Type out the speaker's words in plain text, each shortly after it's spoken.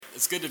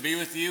It's good to be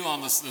with you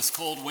on this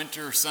cold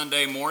winter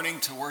Sunday morning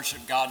to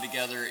worship God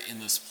together in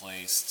this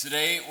place.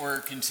 Today we're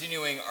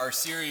continuing our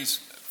series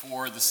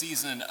for the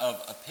season of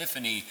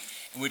Epiphany,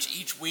 in which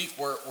each week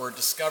we're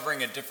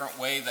discovering a different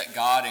way that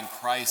God in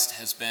Christ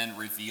has been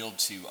revealed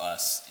to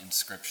us in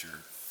Scripture.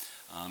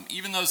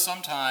 Even though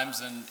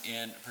sometimes,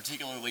 and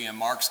particularly in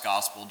Mark's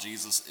Gospel,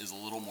 Jesus is a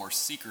little more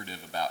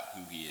secretive about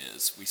who he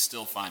is, we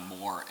still find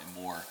more and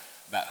more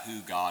about who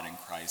God in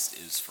Christ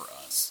is for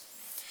us.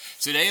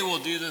 Today we'll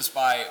do this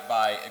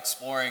by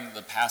exploring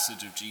the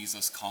passage of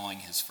Jesus calling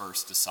his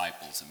first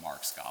disciples in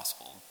Mark's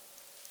Gospel.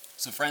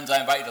 So friends,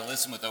 I invite you to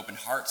listen with open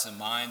hearts and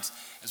minds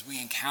as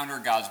we encounter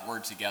God's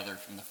word together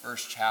from the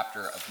first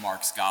chapter of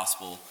Mark's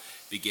Gospel,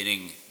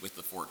 beginning with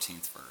the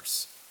 14th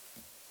verse.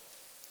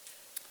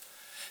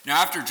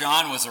 Now after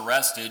John was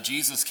arrested,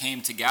 Jesus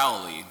came to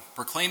Galilee,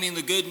 proclaiming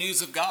the good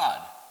news of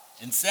God,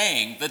 and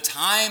saying, "The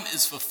time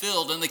is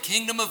fulfilled and the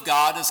kingdom of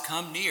God has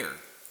come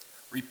near.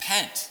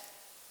 Repent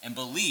and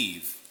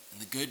believe in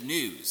the good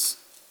news."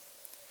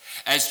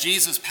 As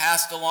Jesus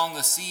passed along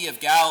the Sea of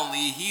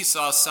Galilee, he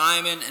saw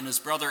Simon and his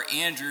brother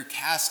Andrew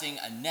casting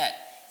a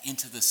net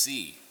into the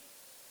sea,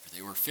 for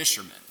they were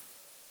fishermen.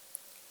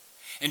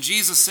 And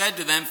Jesus said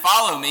to them,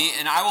 "Follow me,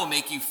 and I will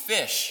make you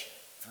fish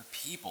for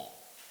people."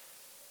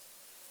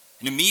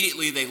 And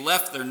immediately they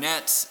left their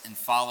nets and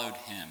followed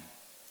him.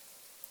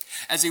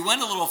 As he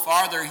went a little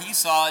farther, he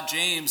saw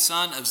James,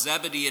 son of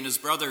Zebedee, and his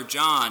brother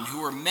John, who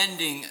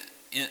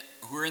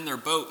were in their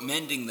boat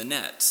mending the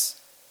nets.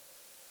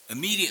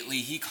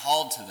 Immediately he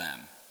called to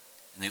them,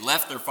 and they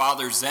left their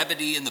father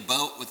Zebedee in the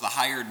boat with the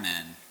hired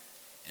men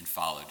and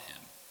followed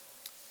him.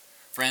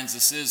 Friends,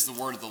 this is the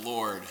word of the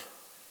Lord.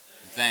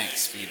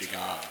 Thanks be to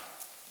God.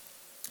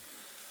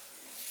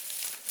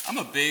 I'm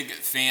a big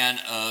fan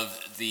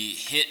of the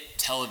hit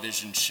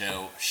television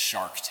show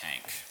Shark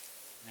Tank.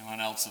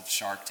 Anyone else a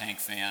Shark Tank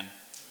fan?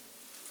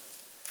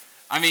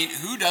 I mean,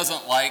 who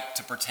doesn't like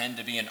to pretend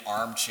to be an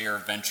armchair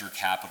venture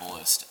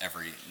capitalist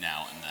every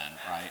now and then,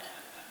 right?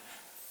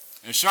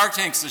 And Shark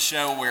Tank's the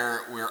show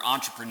where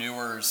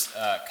entrepreneurs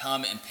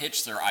come and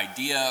pitch their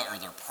idea or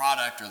their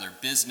product or their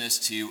business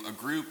to a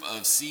group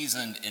of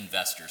seasoned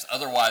investors,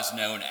 otherwise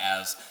known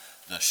as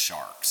the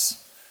sharks.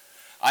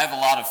 I have a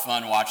lot of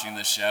fun watching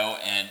this show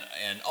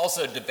and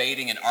also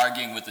debating and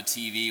arguing with the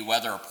TV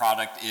whether a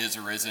product is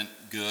or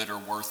isn't good or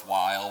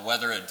worthwhile,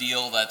 whether a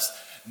deal that's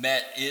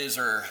met is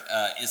or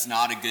is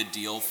not a good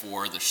deal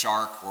for the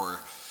shark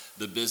or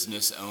the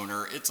business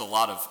owner. It's a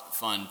lot of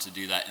fun to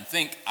do that and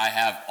think I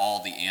have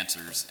all the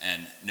answers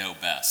and know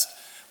best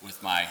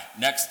with my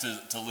next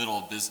to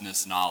little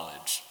business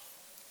knowledge.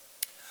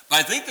 But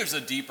I think there's a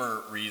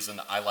deeper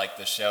reason I like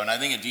this show, and I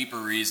think a deeper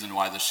reason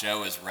why the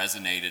show has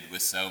resonated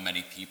with so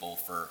many people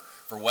for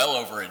well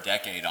over a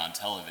decade on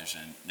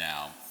television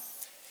now.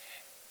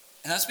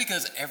 And that's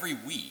because every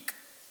week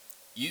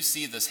you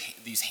see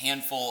these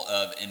handful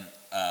of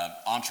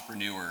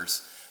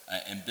entrepreneurs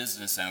and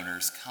business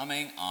owners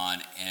coming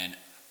on and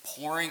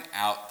pouring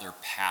out their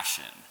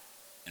passion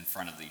in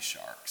front of these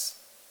sharks.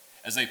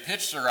 As they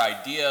pitch their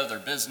idea, their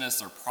business,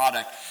 their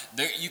product,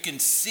 you can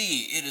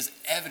see it is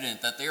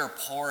evident that they are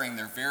pouring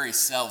their very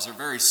selves, their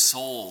very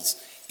souls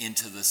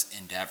into this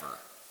endeavor.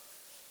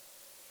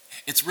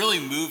 It's really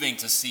moving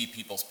to see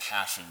people's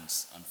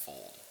passions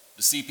unfold,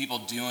 to see people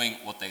doing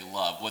what they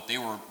love, what they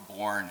were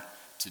born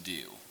to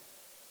do.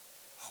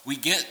 We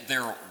get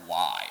their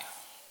why,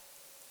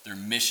 their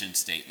mission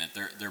statement,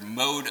 their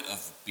mode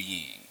of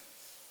being.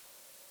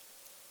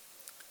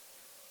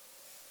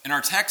 In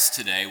our text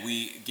today,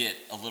 we get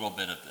a little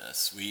bit of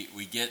this.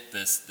 We get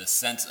this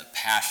sense of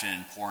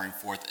passion pouring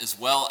forth, as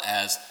well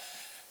as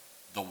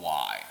the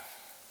why.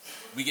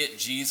 We get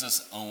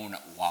Jesus' own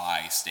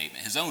why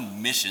statement, his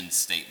own mission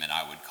statement,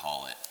 I would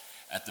call it,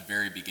 at the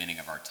very beginning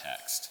of our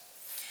text.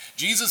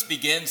 Jesus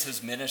begins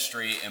his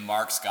ministry in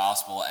Mark's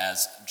Gospel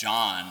as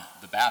John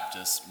the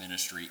Baptist's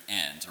ministry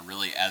ends, or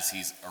really as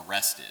he's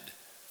arrested.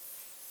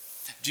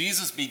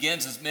 Jesus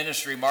begins his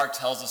ministry, Mark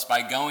tells us,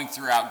 by going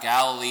throughout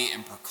Galilee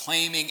and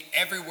proclaiming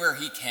everywhere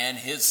he can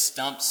his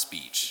stump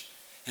speech,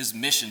 his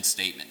mission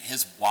statement,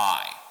 his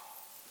why.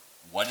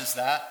 What is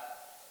that?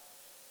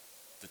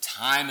 The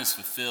time is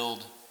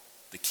fulfilled.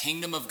 The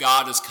kingdom of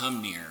God has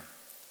come near.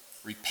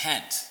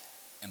 Repent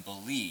and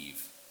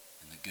believe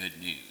in the good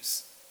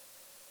news.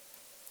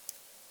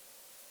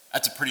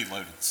 That's a pretty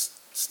loaded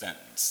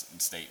sentence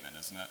and statement,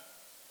 isn't it?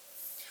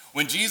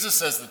 When Jesus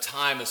says the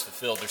time is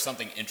fulfilled, there's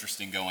something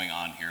interesting going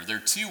on here. There are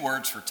two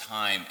words for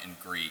time in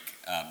Greek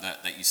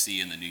that you see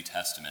in the New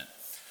Testament.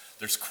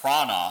 There's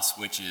chronos,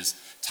 which is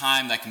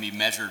time that can be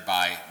measured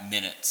by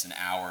minutes and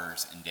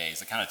hours and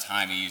days, the kind of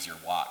time you use your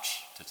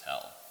watch to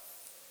tell.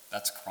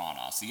 That's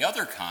chronos. The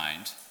other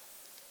kind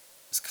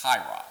is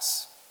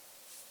kairos.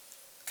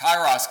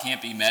 Kairos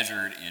can't be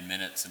measured in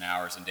minutes and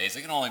hours and days.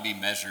 It can only be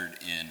measured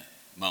in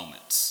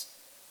moments.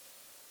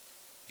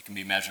 It can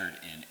be measured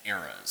in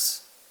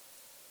eras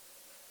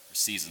or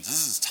seasons.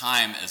 This is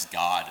time as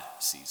God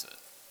sees it.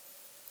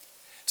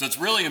 So it's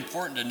really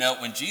important to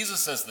note when Jesus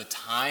says the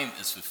time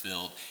is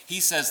fulfilled, he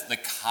says the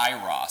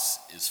kairos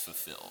is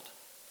fulfilled.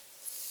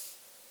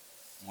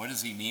 What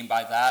does he mean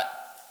by that?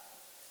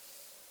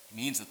 It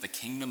means that the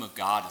kingdom of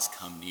God has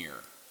come near.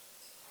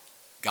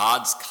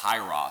 God's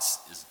kairos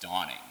is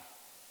dawning.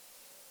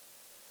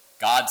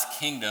 God's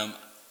kingdom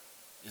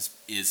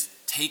is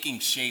taking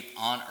shape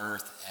on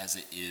earth as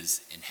it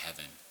is in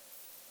heaven.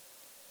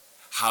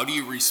 How do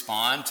you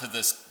respond to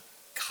this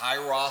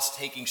kairos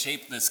taking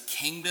shape, this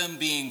kingdom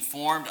being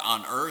formed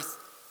on earth?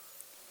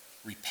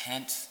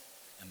 Repent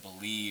and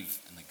believe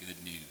in the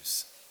good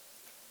news.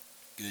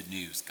 Good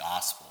news,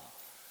 gospel.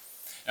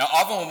 Now,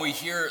 often when we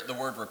hear the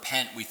word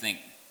repent, we think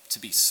to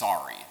be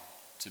sorry,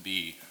 to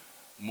be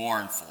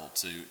mournful,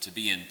 to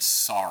be in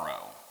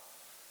sorrow.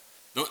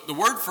 The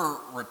word for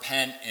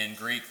repent in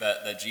Greek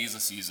that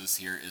Jesus uses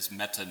here is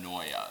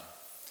metanoia.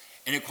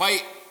 And it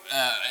quite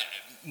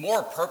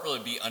more appropriately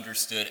be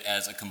understood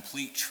as a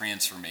complete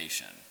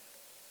transformation,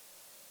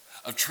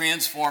 of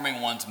transforming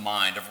one's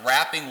mind, of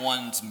wrapping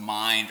one's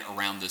mind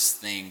around this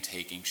thing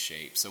taking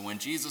shape. So when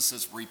Jesus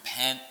says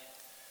repent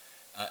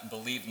and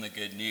believe in the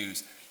good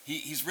news,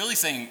 he's really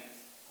saying,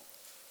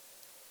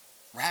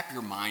 wrap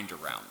your mind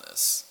around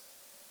this.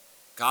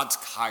 God's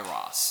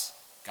kairos,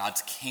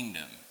 God's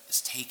kingdom,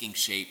 is taking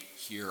shape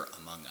here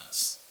among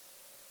us.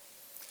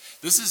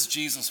 This is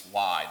Jesus'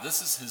 why.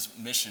 This is his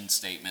mission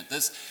statement.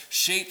 This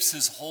shapes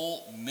his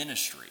whole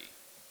ministry.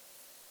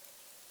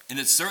 And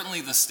it's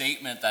certainly the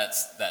statement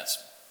that's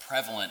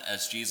prevalent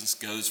as Jesus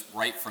goes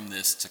right from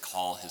this to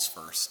call his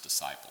first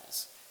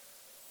disciples.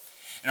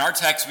 In our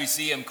text, we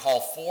see him call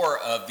 4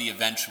 of the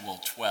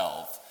eventual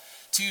 12,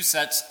 2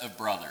 sets of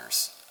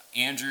brothers,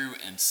 Andrew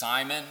and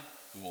Simon,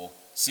 who will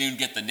soon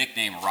get the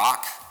nickname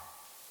Rock,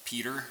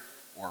 Peter,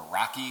 or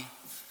Rocky,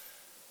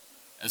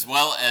 as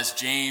well as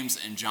James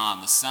and John,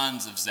 the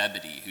sons of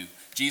Zebedee, who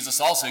Jesus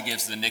also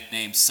gives the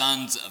nickname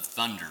Sons of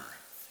Thunder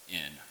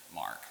in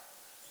Mark.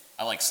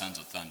 I like Sons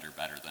of Thunder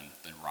better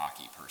than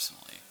Rocky,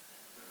 personally.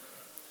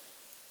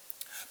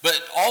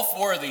 But all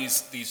 4 of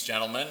these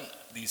gentlemen,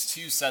 these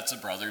 2 sets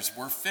of brothers,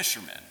 were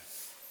fishermen.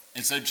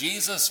 And so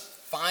Jesus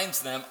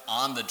finds them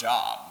on the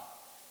job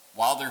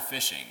while they're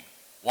fishing,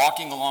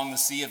 walking along the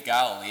Sea of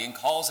Galilee, and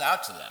calls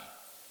out to them,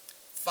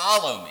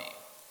 "Follow me.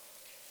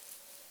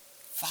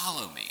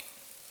 Follow me."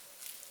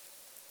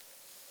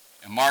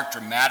 And Mark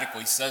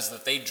dramatically says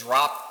that they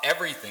drop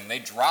everything. They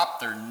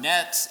drop their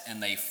nets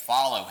and they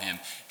follow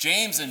him.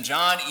 James and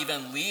John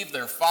even leave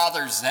their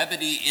father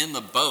Zebedee in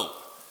the boat,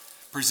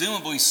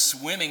 presumably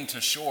swimming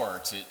to shore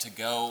to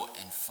go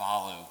and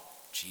follow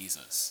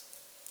Jesus.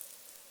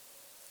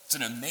 It's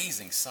an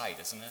amazing sight,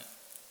 isn't it?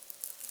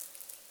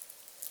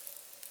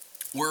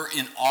 We're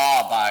in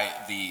awe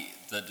by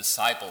the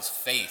disciples'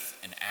 faith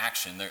and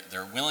action,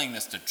 their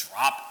willingness to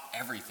drop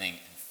everything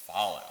and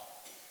follow.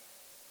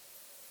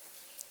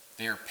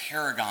 They are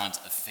paragons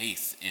of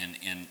faith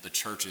in the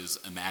church's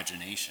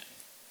imagination.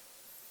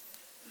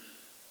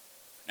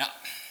 Now,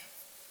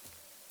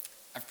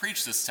 I've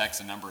preached this text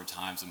a number of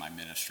times in my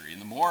ministry, and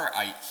the more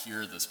I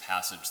hear this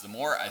passage, the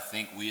more I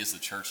think we as the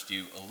church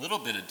do a little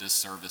bit of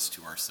disservice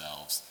to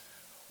ourselves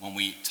when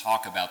we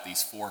talk about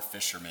these 4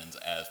 fishermen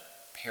as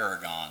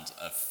paragons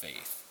of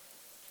faith.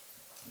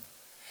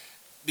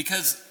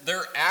 Because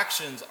their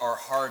actions are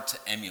hard to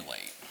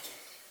emulate.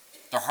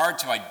 They're hard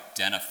to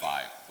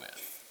identify with.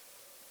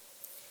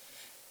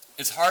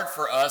 It's hard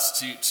for us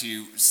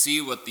to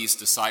see what these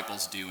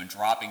disciples do in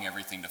dropping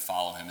everything to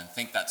follow him and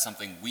think that's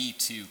something we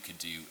too could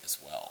do as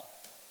well.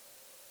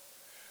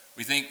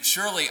 We think,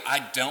 surely I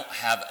don't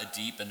have a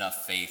deep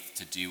enough faith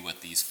to do what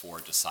these 4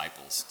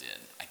 disciples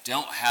did. I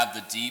don't have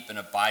the deep and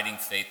abiding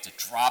faith to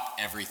drop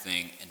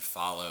everything and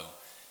follow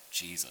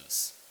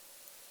Jesus.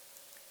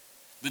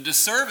 The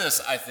disservice,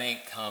 I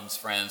think, comes,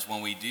 friends,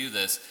 when we do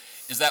this,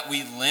 is that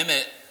we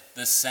limit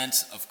the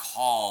sense of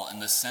call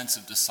and the sense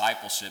of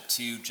discipleship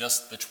to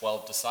just the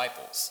 12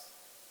 disciples.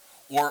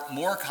 Or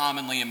more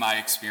commonly in my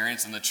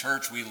experience in the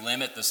church, we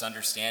limit this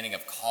understanding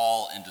of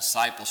call and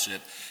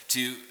discipleship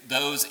to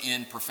those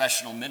in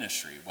professional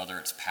ministry, whether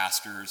it's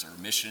pastors or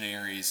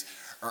missionaries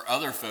or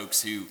other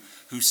folks who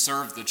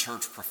serve the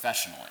church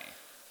professionally.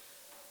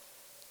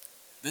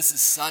 This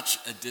is such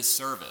a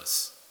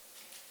disservice.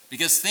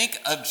 Because think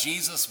of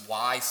Jesus'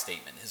 why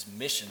statement, his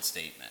mission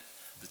statement.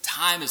 The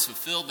time is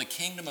fulfilled, the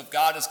kingdom of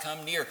God has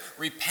come near.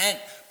 Repent,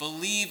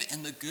 believe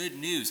in the good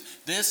news.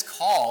 This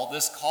call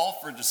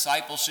for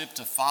discipleship,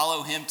 to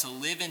follow him, to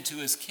live into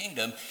his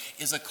kingdom,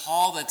 is a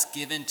call that's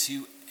given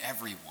to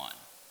everyone.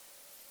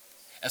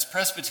 As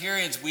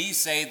Presbyterians, we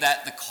say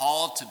that the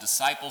call to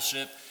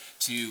discipleship,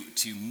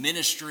 to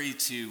ministry,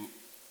 to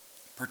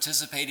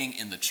participating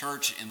in the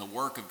church, in the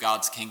work of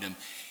God's kingdom,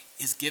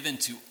 is given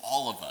to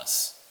all of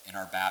us in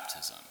our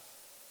baptism.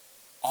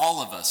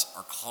 All of us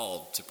are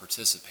called to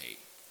participate,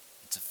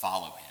 to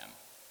follow him.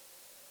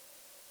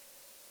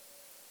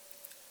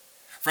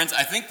 Friends,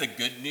 I think the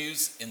good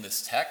news in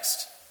this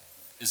text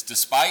is,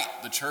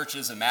 despite the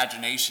church's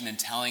imagination and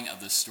telling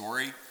of this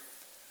story,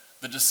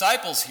 the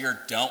disciples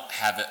here don't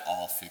have it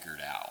all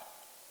figured out.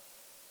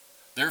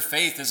 Their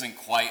faith isn't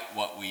quite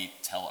what we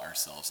tell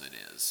ourselves it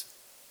is.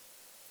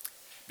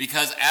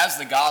 Because as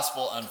the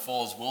gospel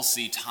unfolds, we'll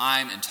see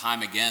time and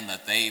time again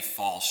that they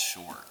fall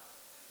short.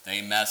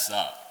 They mess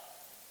up.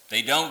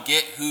 They don't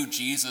get who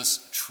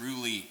Jesus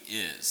truly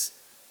is.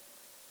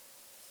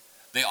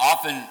 They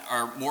often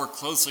are more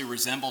closely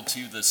resembled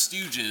to the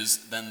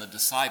stooges than the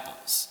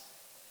disciples.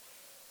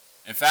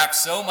 In fact,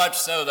 so much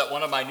so that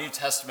one of my New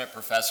Testament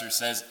professors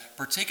says,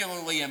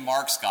 particularly in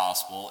Mark's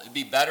gospel, it'd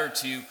be better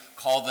to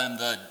call them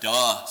the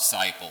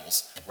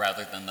disciples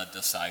rather than the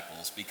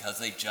disciples, because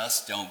they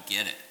just don't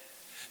get it.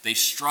 They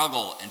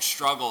struggle and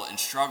struggle and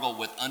struggle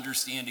with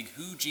understanding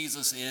who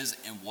Jesus is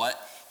and what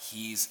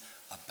he's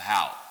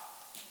about.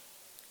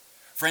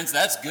 Friends,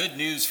 that's good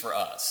news for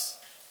us.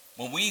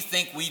 When we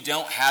think we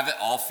don't have it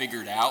all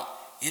figured out,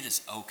 it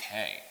is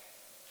okay.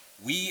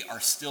 We are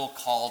still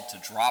called to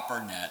drop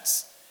our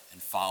nets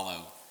and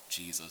follow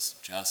Jesus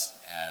just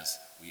as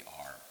we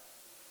are.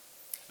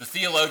 The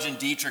theologian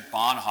Dietrich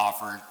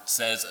Bonhoeffer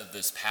says of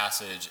this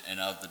passage and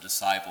of the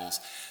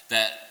disciples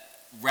that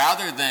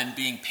rather than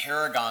being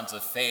paragons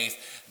of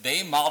faith,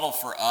 they model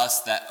for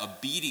us that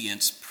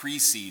obedience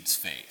precedes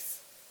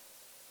faith.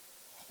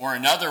 Or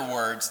in other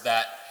words,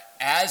 that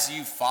as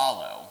you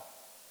follow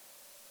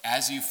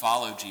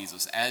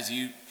Jesus, as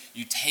you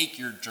take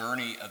your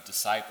journey of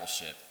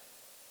discipleship,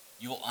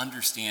 you will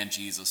understand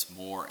Jesus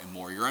more and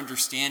more. Your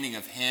understanding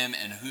of him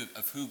and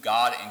of who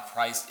God and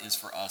Christ is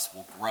for us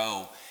will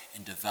grow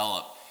and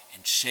develop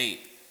and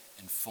shape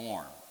and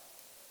form.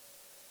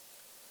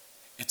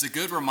 It's a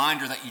good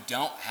reminder that you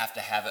don't have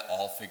to have it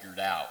all figured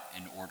out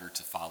in order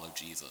to follow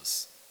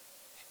Jesus.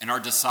 And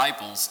our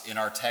disciples in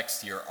our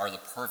text here are the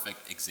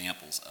perfect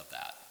examples of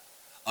that,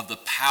 of the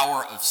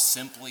power of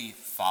simply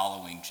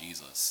following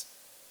Jesus.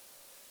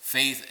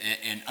 Faith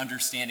and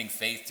understanding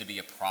faith to be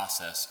a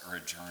process or a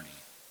journey.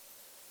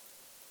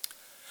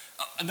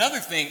 Another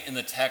thing in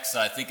the text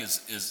that I think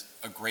is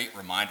a great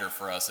reminder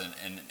for us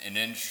and an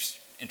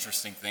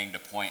interesting thing to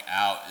point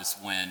out is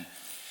when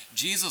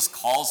Jesus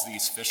calls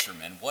these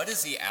fishermen, what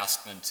does he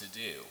ask them to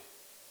do?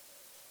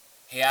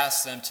 He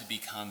asks them to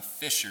become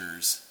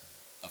fishers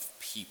of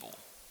people.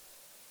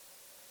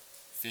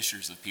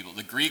 Fishers of people.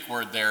 The Greek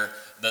word there,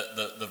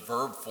 the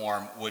verb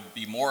form would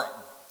be more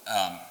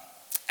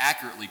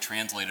accurately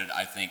translated,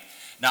 I think,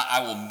 not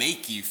I will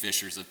make you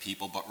fishers of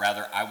people, but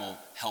rather I will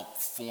help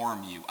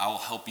form you. I will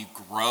help you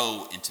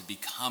grow into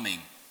becoming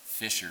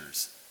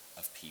fishers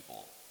of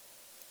people.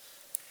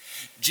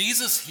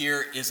 Jesus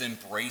here is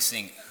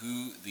embracing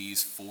who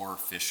these four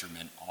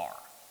fishermen are.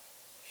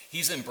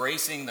 He's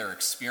embracing their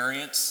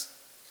experience,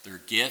 their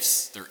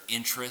gifts, their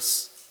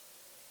interests.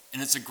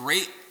 And it's a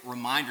great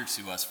reminder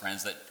to us,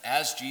 friends, that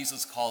as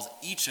Jesus calls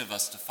each of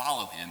us to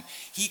follow him,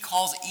 he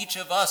calls each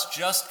of us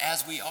just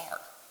as we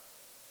are.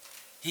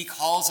 He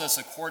calls us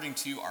according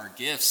to our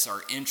gifts,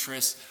 our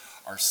interests,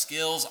 our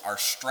skills, our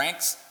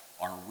strengths,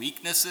 our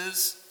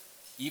weaknesses,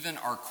 even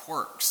our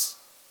quirks.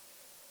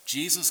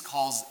 Jesus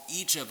calls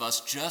each of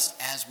us just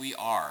as we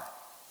are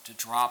to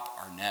drop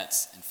our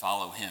nets and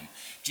follow him.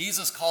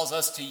 Jesus calls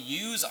us to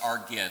use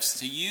our gifts,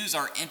 to use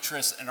our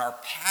interests and our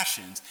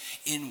passions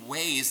in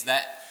ways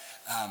that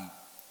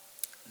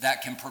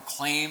can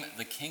proclaim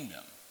the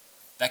kingdom,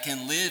 that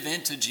can live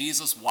into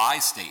Jesus' why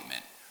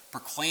statement,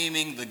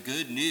 proclaiming the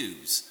good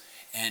news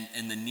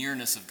and the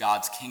nearness of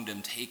God's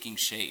kingdom taking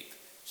shape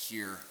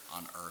here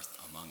on earth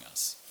among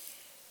us.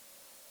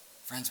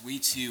 Friends, we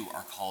too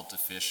are called to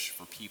fish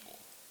for people.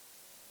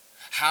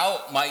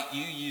 How might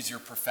you use your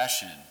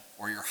profession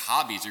or your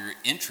hobbies or your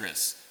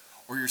interests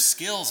or your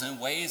skills in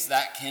ways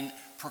that can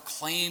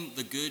proclaim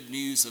the good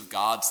news of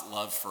God's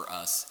love for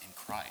us in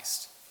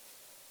Christ?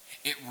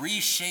 It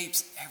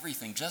reshapes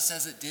everything, just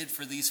as it did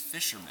for these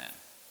fishermen,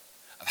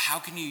 of how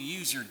can you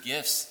use your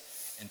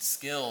gifts and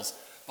skills,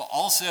 but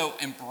also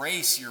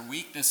embrace your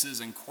weaknesses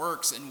and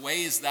quirks in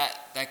ways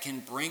that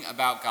can bring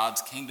about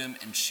God's kingdom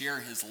and share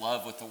his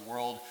love with the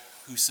world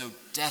who so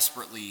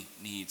desperately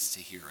needs to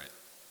hear it.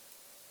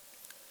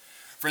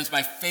 Friends,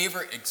 my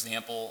favorite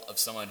example of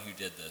someone who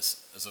did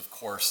this is, of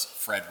course,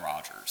 Fred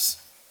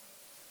Rogers.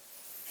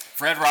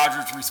 Fred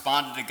Rogers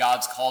responded to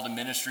God's call to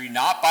ministry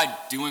not by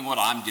doing what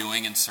I'm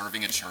doing and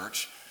serving a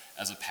church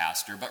as a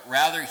pastor, but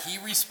rather he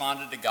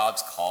responded to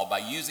God's call by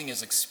using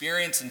his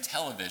experience in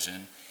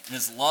television and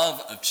his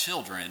love of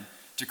children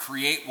to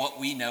create what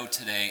we know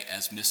today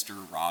as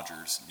Mr.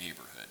 Rogers'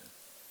 Neighborhood.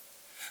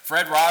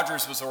 Fred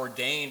Rogers was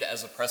ordained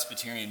as a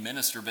Presbyterian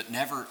minister but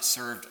never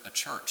served a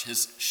church.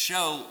 His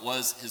show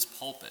was his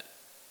pulpit.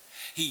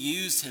 He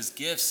used his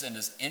gifts and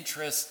his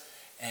interests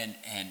and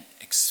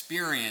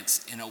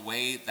experience in a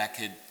way that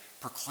could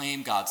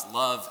proclaim God's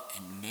love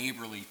and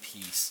neighborly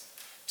peace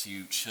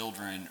to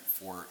children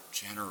for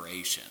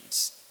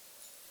generations.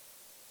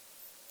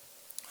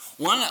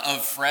 One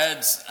of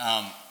Fred's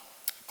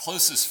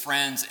closest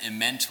friends and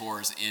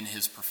mentors in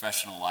his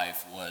professional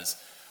life was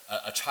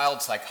a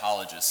child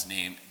psychologist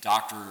named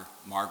Dr.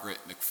 Margaret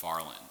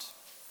McFarland.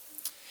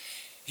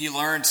 He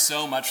learned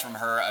so much from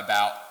her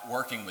about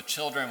working with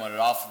children, would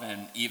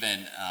often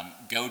even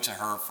go to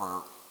her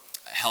for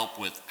help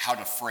with how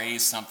to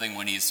phrase something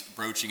when he's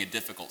broaching a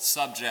difficult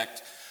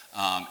subject,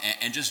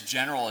 and just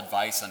general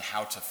advice on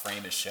how to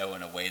frame a show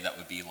in a way that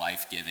would be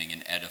life-giving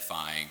and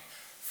edifying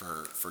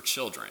for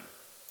children.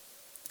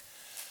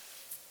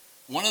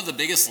 One of the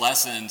biggest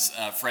lessons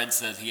Fred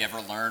said he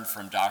ever learned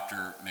from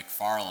Dr.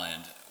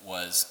 McFarland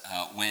was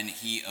when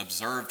he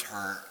observed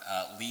her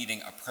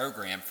leading a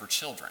program for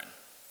children.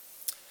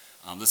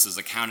 This is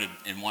accounted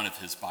in one of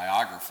his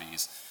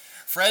biographies.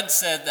 Fred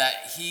said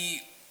that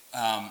he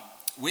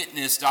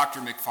witnessed Dr.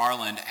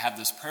 McFarland have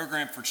this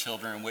program for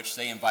children in which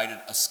they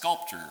invited a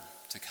sculptor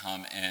to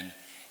come and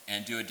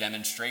do a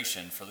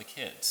demonstration for the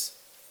kids.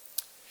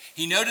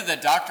 He noted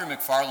that Dr.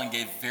 McFarland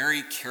gave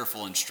very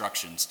careful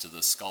instructions to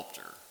the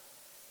sculptor.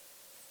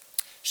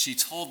 She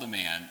told the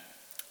man,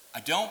 "I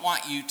don't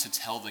want you to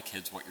tell the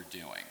kids what you're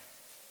doing.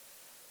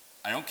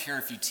 I don't care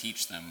if you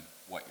teach them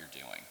what you're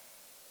doing.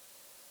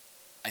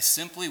 I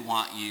simply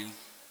want you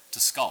to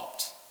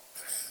sculpt,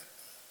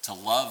 to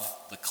love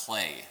the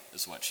clay,"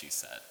 is what she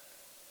said.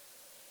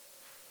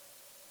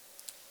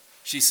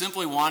 She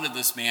simply wanted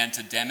this man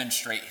to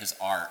demonstrate his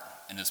art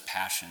and his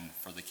passion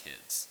for the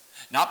kids.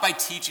 Not by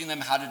teaching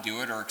them how to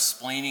do it or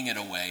explaining it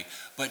away,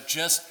 but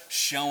just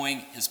showing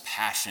his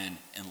passion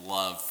and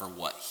love for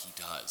what he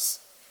does.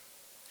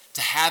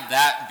 To have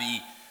that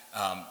be,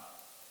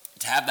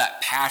 to have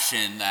that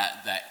passion,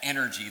 that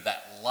energy,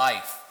 that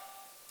life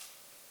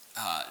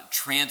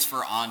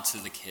transfer onto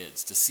the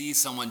kids. To see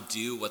someone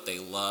do what they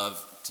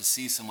love, to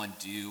see someone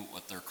do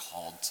what they're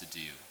called to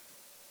do.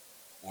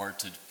 Or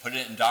to put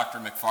it in Dr.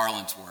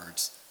 McFarland's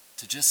words,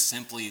 to just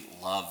simply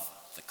love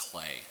the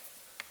clay.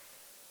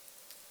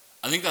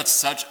 I think that's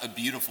such a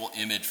beautiful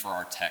image for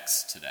our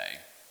text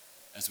today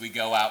as we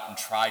go out and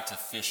try to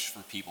fish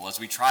for people, as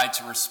we try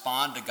to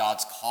respond to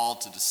God's call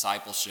to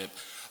discipleship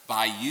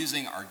by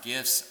using our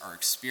gifts, our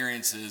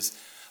experiences,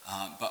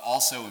 but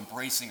also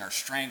embracing our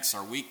strengths,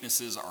 our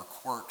weaknesses, our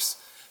quirks,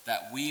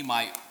 that we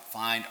might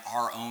find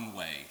our own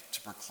way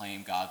to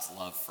proclaim God's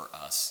love for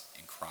us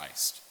in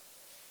Christ.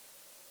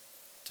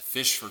 To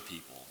fish for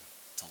people,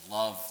 to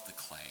love the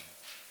clay.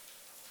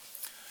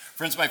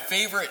 Friends, my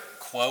favorite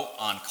quote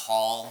on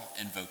call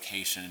and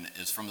vocation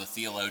is from the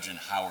theologian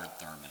Howard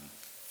Thurman.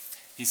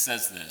 He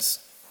says this: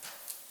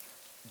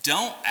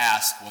 "Don't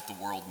ask what the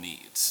world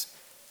needs.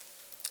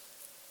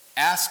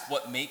 Ask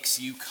what makes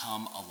you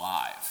come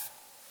alive,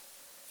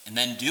 and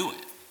then do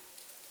it.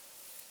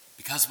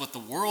 Because what the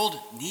world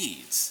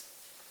needs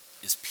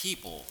is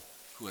people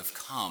who have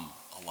come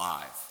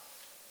alive."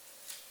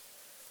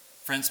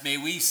 Friends, may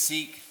we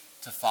seek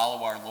to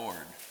follow our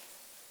Lord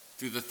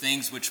through the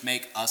things which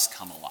make us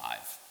come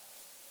alive.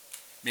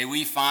 May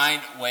we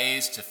find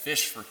ways to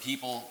fish for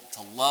people,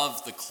 to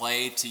love the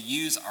clay, to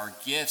use our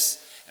gifts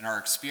and our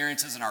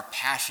experiences and our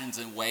passions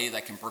in a way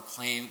that can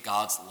proclaim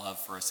God's love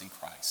for us in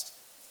Christ.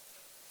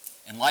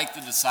 And like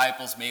the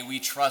disciples, may we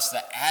trust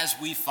that as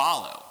we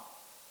follow,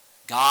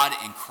 God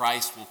and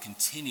Christ will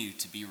continue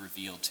to be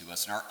revealed to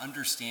us, and our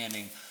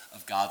understanding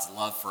of God's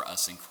love for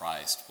us in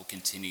Christ will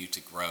continue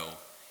to grow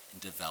and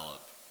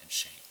develop and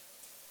shape.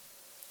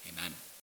 Amen.